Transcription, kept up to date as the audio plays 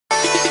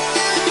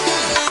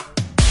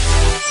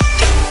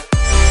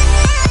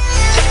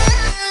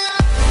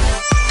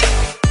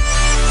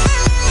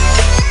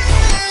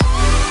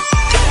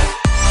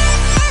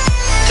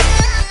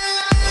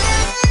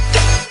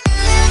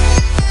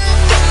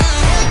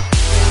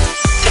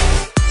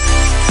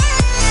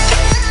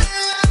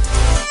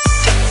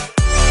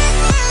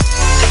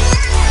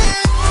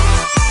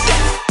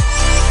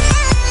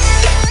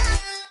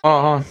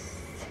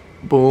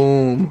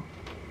Boom.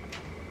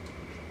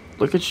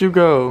 Look at you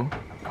go.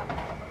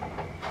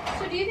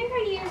 So do you think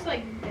I use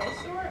like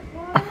this or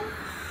water?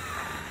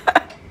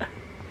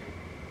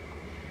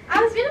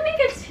 I was gonna make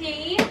a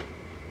tea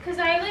because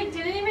I like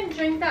didn't even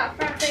drink that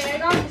frappe I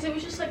got because it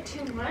was just like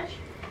too much.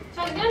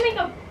 So I was gonna make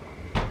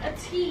a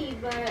tea,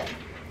 but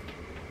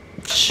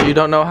She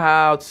don't know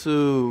how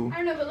to. I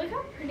don't know. But look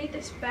how pretty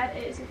this bed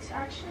is. It's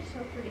actually so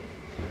pretty.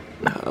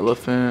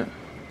 Elephant.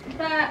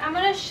 But I'm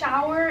gonna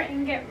shower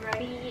and get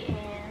ready and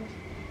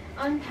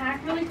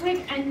unpack really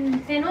quick,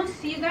 and then I'll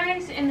see you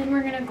guys, and then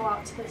we're gonna go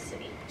out to the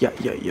city. Yeah.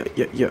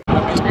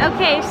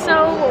 Okay,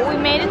 so we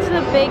made it to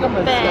the Big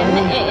Ben.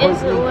 It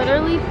is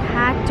literally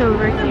packed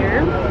over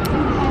here,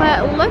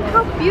 but look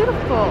how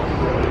beautiful.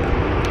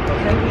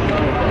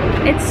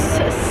 It's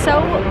so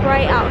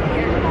bright out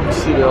here.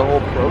 See the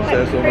whole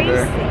process over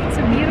there. It's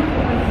so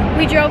beautiful.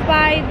 We drove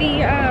by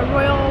the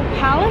Royal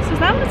Palace. Is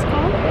that what it's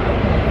called?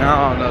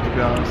 No, to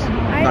be honest.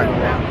 I don't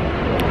know.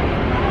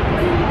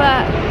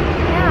 But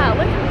yeah,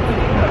 look.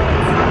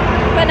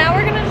 But now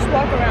we're gonna just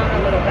walk around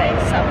a little bit.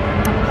 So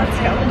let's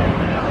go.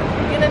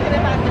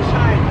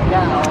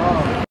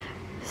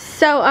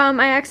 So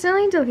I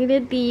accidentally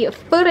deleted the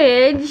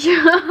footage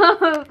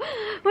of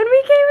when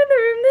we came in the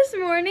room this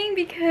morning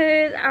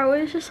because I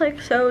was just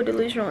like so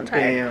delusional and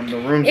tired. Damn, the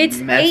room's it's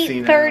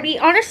messy 8:30.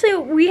 Honestly,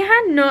 we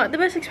had not the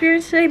best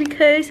experience today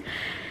because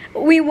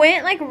we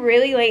went like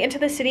really late into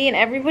the city and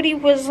everybody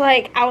was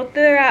like out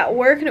there at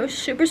work and it was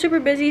super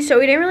busy, so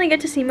we didn't really get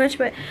to see much.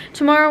 But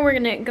tomorrow we're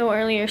gonna go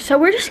earlier, so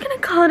we're just gonna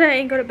call it a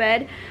day and go to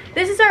bed.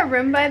 This is our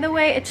room, by the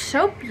way. It's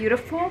so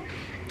beautiful.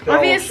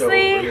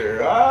 Obviously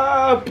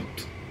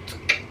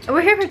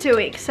we're here for 2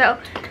 weeks, so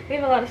we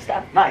have a lot of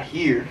stuff. Not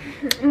here.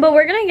 But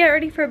we're gonna get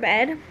ready for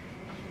bed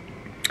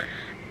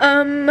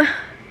and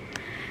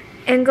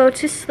go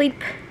to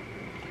sleep,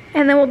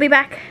 and then we'll be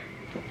back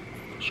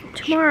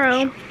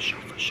tomorrow.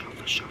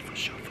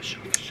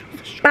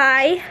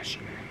 Bye.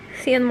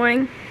 See you in the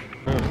morning.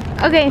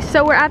 Okay,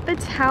 so we're at the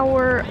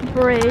Tower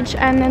Bridge,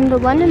 and then the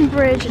London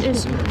Bridge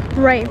is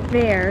right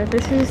there.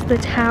 This is the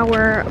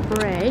Tower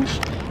Bridge,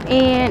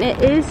 and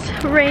it is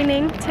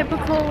raining,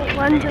 typical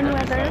London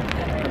weather,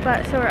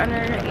 but so we're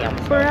under the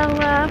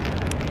umbrella,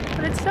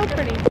 but it's so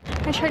pretty.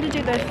 I tried to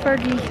do the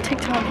Fergie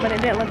TikTok, but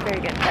it didn't look very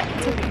good, but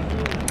it's okay.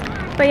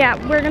 But yeah,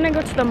 we're gonna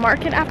go to the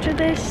market after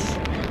this,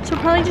 so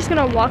we're probably just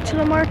gonna walk to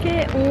the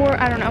market, or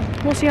I don't know,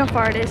 we'll see how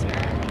far it is.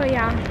 But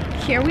yeah,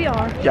 here we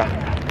are. Yeah.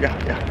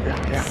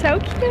 So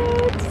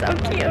cute, so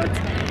cute.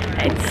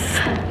 It's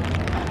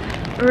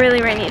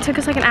really rainy. It took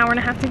us like an hour and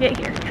a half to get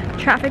here.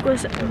 Traffic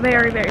was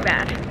very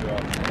bad,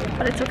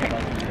 but it's okay.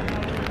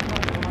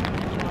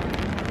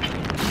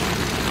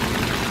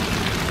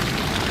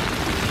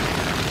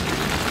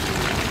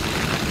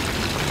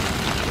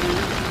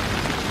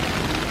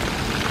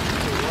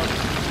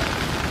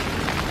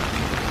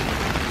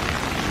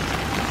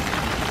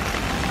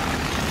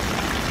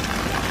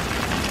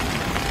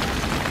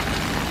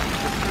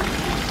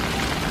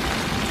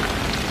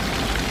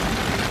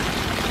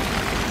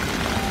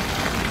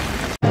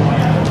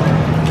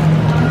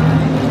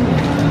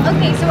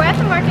 Okay, so we're at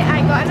the market.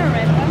 I got an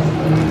Orenda.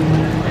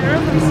 I don't know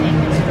if I'm saying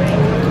this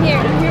right. Here,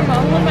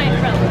 Mom, hold my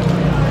umbrella.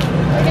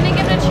 We're gonna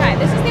give it a try.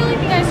 This is the only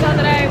thing I saw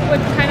that I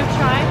would kind of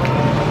try.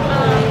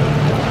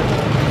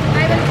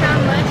 I haven't found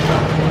much.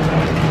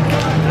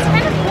 It's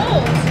kind of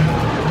cold.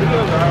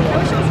 I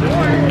wish it was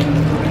warm.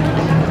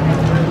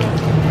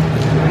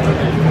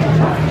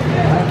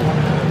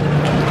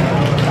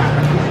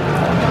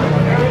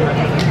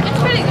 It's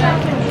pretty good.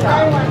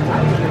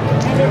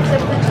 And it's a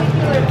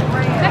particular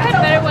brand. I've had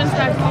better ones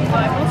back home, but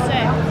I will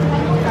say.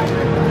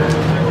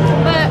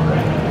 But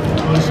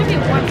it should be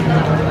warm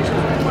enough. I wish it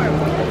was warm.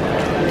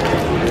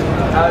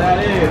 How that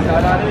is.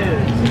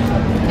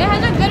 It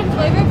has a good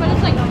flavor, but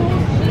it's like cool.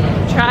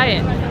 Try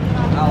it. I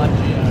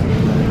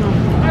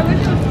wish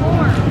it was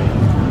warm.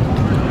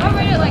 I'll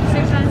rate it like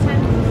 6 out of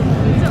 10.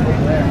 It's okay.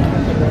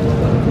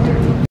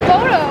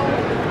 Photo.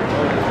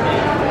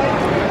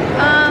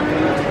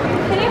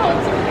 Can you hold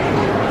some?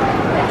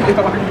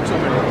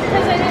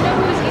 Because I didn't know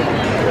who was eating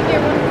it.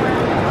 Here, one more.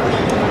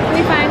 We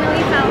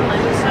finally found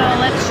one, so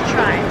let's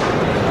try.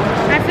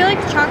 I feel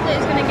like the chocolate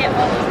is gonna get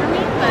all over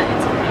me, but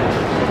it's okay.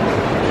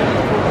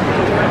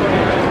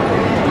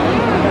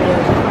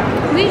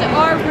 These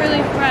are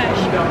really fresh.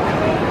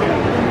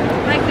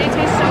 Like, they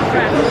taste so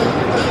fresh.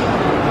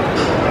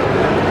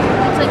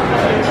 It's like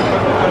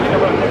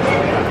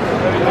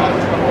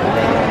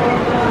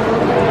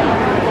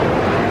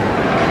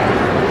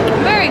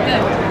very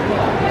good.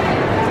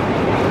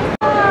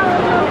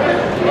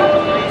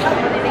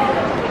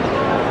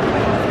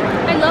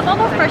 I love all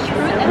the fresh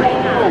fruit that they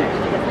have.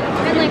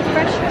 And like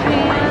fresh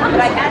jam.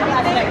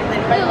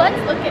 Ooh,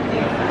 let's look at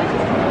here.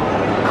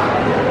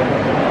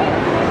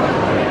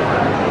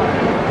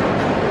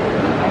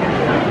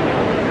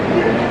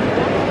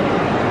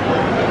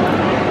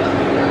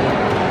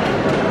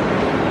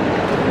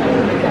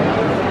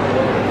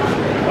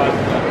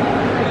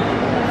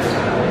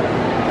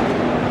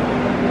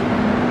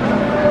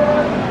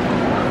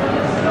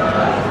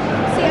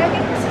 See, I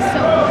think this is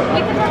so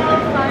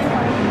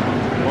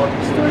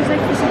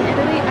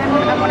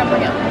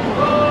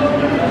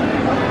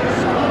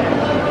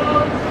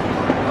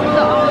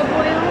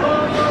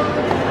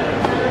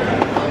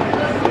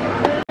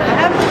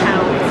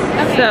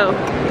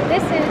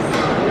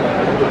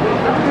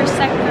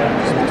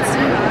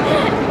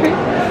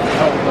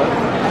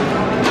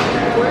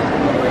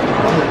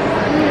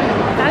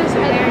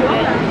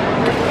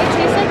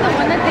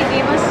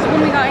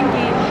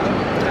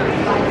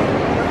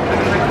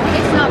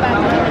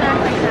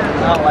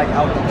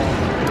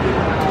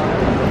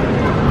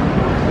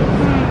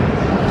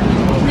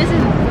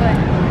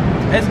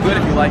It's good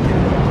if you like it.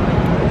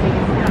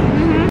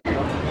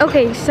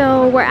 Okay,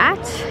 so we're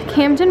at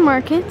Camden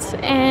Market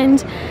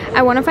and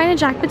I want to find a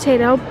jack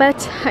potato,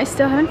 but I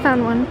still haven't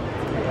found one.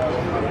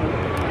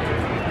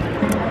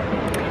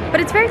 But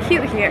it's very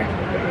cute here.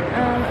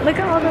 Look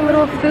at all the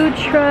little food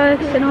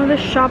trucks and all the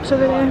shops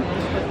over there.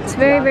 It's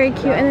very, very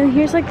cute. And then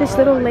here's like this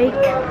little lake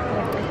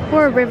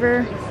or a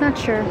river, not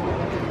sure.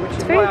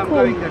 It's very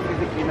cool.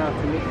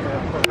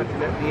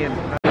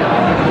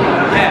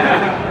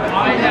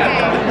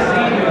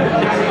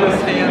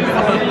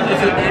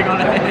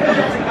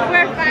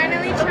 We're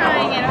finally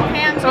trying it,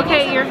 okay?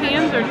 Okay, your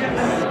hands are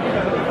just...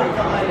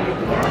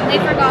 They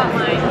forgot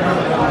mine.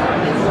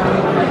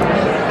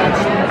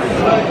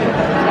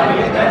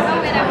 Oh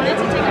wait, I wanted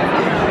to take a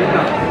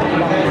photo.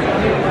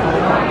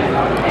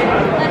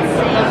 Let's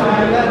see.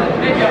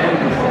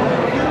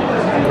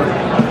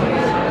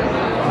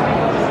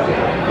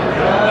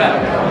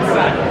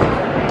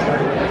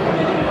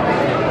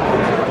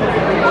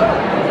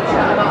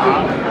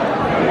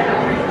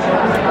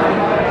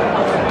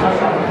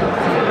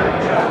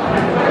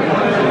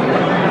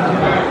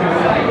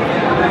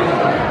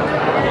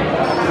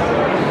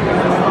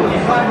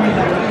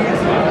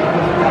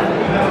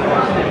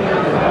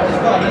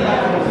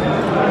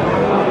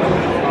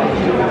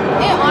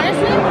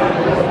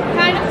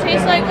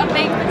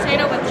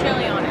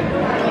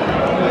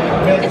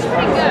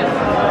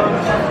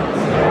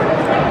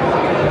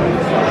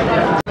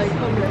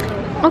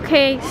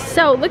 Okay,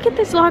 so look at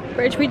this lock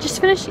bridge. We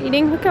just finished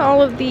eating. Look at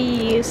all of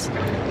these.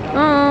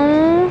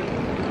 Oh,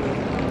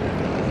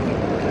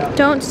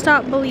 don't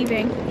stop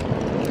believing.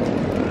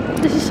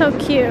 This is so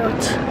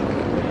cute.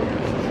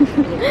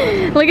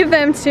 Look at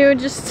them too,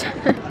 just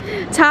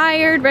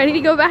tired, ready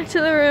to go back to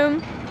the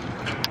room.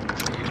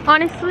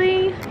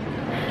 Honestly,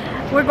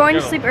 we're going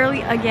to sleep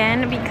early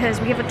again because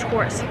we have a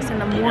tour at 6 in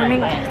the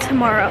morning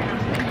tomorrow.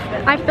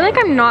 I feel like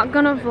I'm not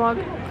gonna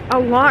vlog a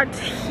lot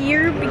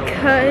here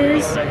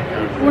because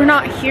we're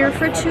not here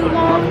for too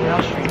long,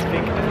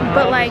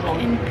 but like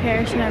in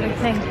Paris and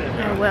everything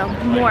I will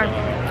more,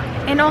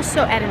 and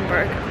also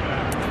Edinburgh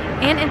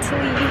and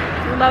Italy.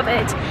 Love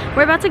it.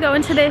 We're about to go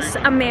into this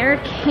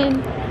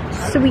American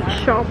sweet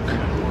shop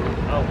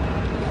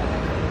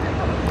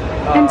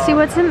and see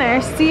what's in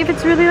there, see if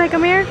it's really like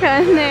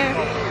America in there.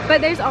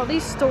 But there's all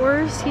these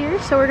stores here,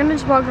 so we're gonna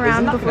just walk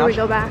around before we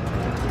go back.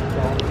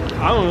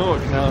 I don't know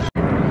what canal.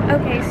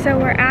 Okay, so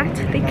we're at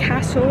the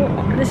castle.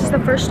 This is the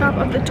first stop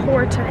of the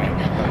tour today.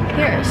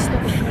 Here's the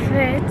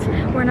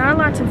fit. We're not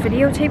allowed to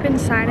videotape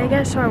inside, I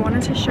guess, so I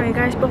wanted to show you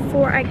guys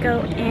before I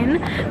go in.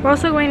 We're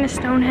also going to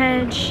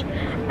Stonehenge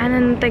and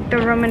then like the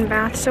Roman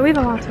baths, so we have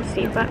a lot to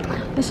see, but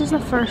this is the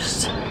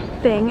first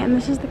thing, and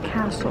this is the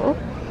castle.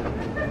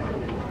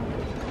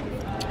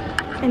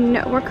 And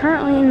no, we're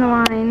currently in the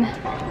line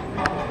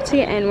to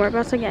get in. We're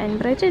about to get in,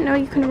 but I didn't know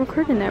you couldn't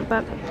record in there,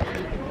 but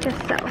just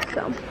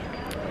so.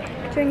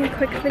 Doing a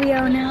quick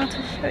video now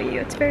to show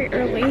you. It's very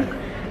early.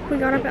 We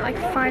got up at like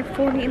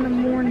 5:40 in the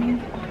morning.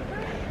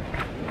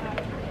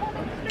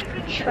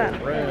 But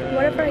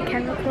whatever I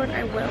can record,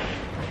 I will.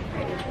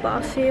 But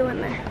I'll see you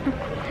in there.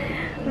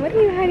 What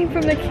are you hiding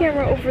from the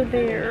camera over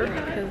there?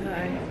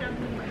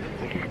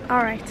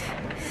 Alright,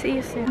 see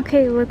you soon.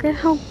 Okay, look at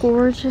how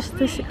gorgeous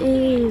this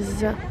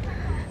is.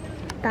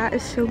 That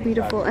is so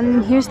beautiful. And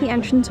then here's the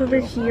entrance over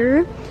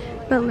here.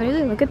 But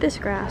literally, look at this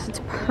grass.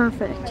 It's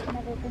perfect.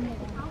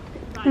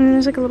 And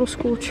there's like a little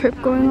school trip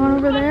going on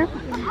over there.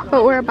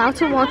 But we're about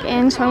to walk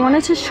in, so I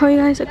wanted to show you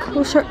guys a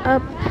closer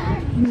up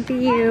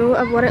view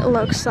of what it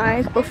looks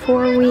like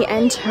before we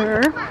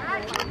enter.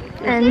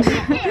 And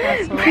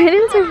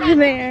Brandon's over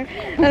there.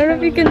 I don't know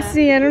if you can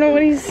see. I don't know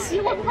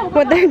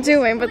what they're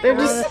doing, but they're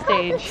just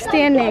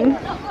standing.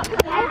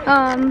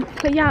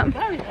 But yeah,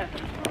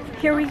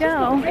 here we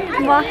go.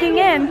 Walking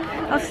in.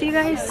 I'll see you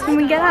guys when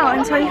we get out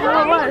and tell you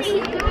how it was.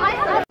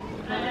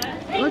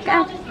 Look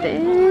at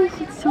this.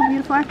 It's so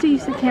beautiful. I have to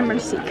use the camera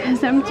to see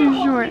because I'm too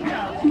short.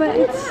 But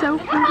it's so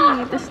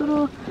pretty. This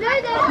little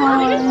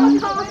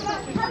pond.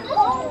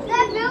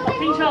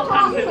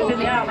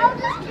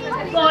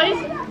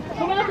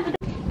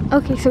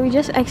 Okay, so we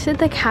just exited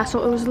the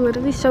castle. It was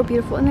literally so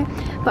beautiful in there.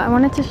 But I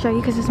wanted to show you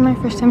because this is my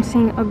first time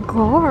seeing a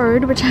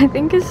guard, which I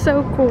think is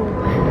so cool.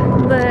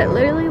 But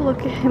literally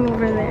look at him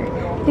over there.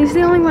 He's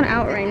the only one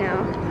out right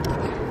now.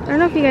 I don't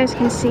know if you guys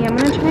can see. I'm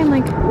gonna try and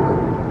like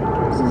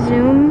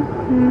zoom.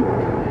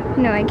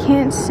 No, I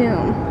can't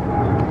zoom.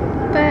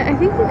 But I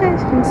think you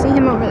guys can see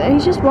him over there.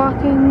 He's just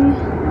walking.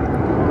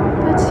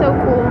 That's so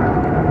cool.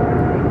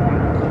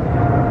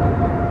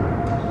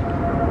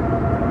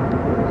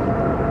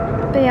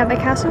 But yeah, the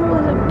castle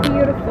was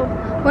beautiful.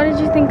 What did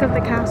you think of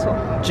the castle?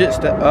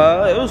 Just, it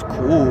was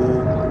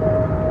cool.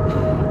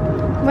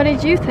 What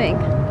did you think?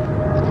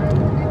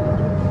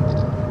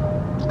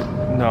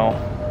 No.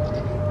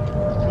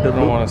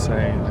 Didn't want to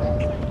say anything.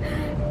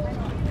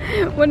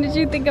 What did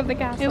you think of the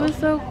castle? It was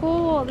so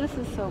cool. This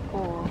is so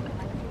cool.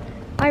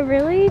 I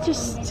really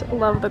just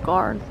love the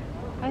guard.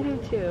 I do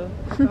too.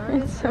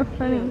 It's so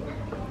funny.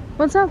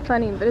 Well, it's not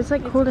funny, but it's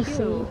like cool to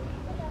see.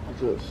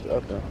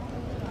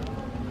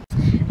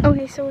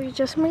 Okay, so we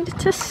just made it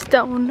to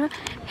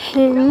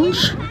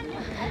Stonehenge.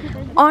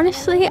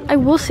 Honestly, I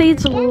will say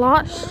it's a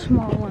lot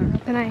smaller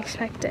than I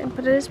expected,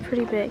 but it is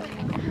pretty big.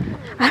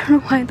 I don't know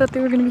why I thought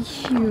they were gonna be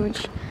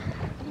huge.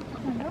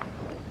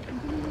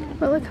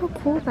 But look how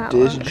cool that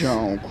This looks.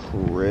 junk I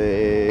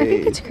crazy.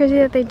 think it's crazy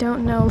that they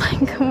don't know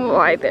like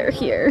why they're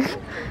here.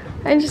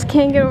 I just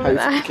can't get over Have you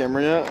seen the that.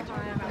 camera yet?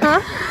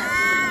 Huh?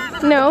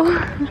 No.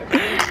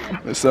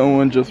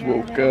 Someone just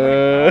woke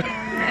up.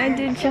 I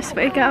did just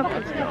wake up.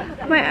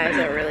 My eyes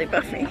are really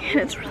buffy and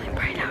it's really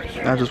bright out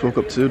here. I just woke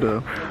up too,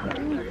 though.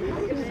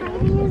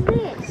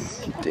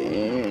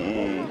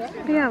 Dang.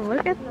 Yeah,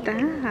 look at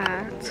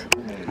that.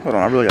 Hold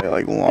on, I really gotta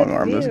like long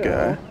arm this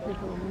guy.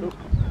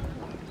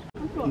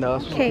 No.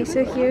 Okay,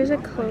 so here's a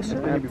closer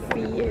up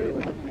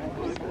view.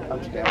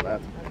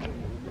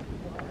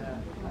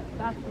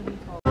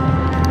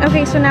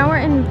 Okay, so now we're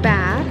in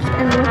Bath,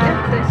 and look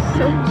at this,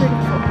 so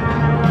beautiful.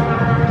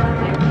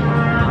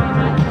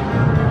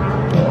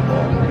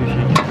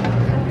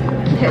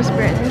 There's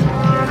Britain.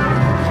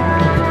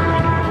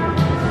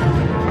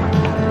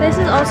 This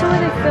is also where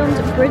they filmed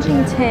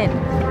Bridgerton,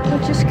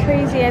 which is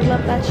crazy. I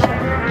love that show.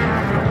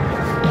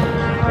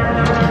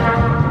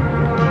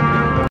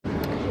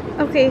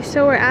 Okay,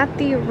 so we're at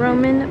the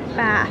Roman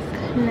Bath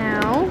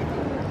now.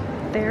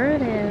 There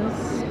it is.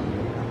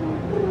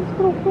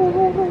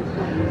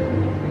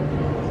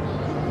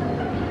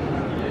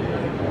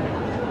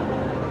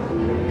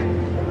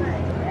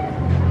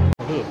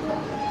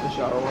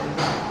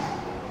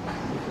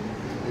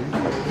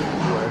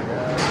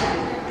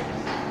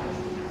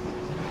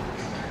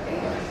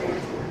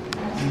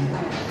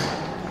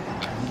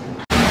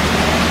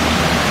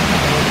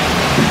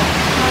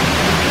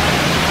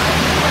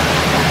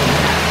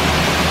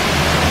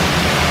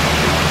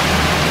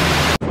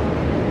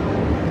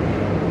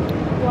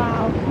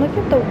 Wow, look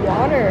at the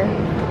water.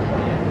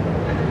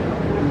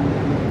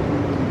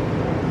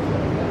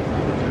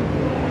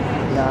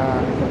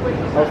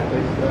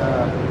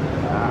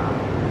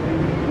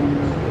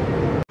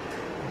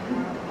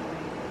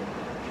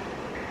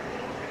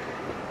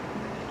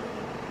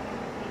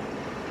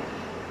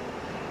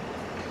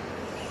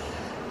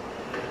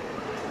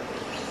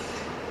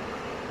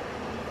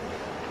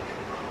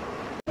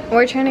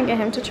 We're trying to get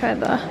him to try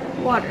the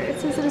water. It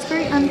says it is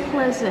very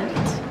unpleasant.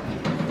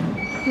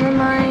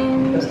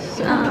 Reminds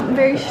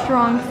very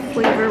strong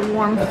flavor,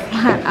 warm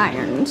flat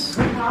irons.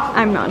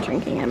 I'm not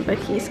drinking it, but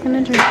he's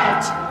gonna drink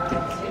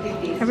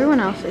it. Everyone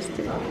else is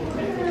too.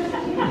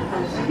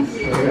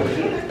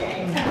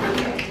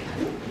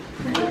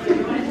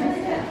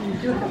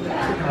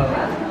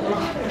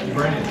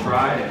 Brandon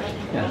tried it.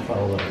 Yeah,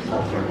 follow the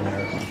sulfur in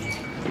there or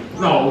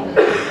something. No,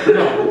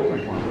 no.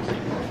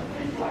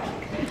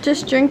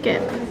 Just drink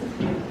it.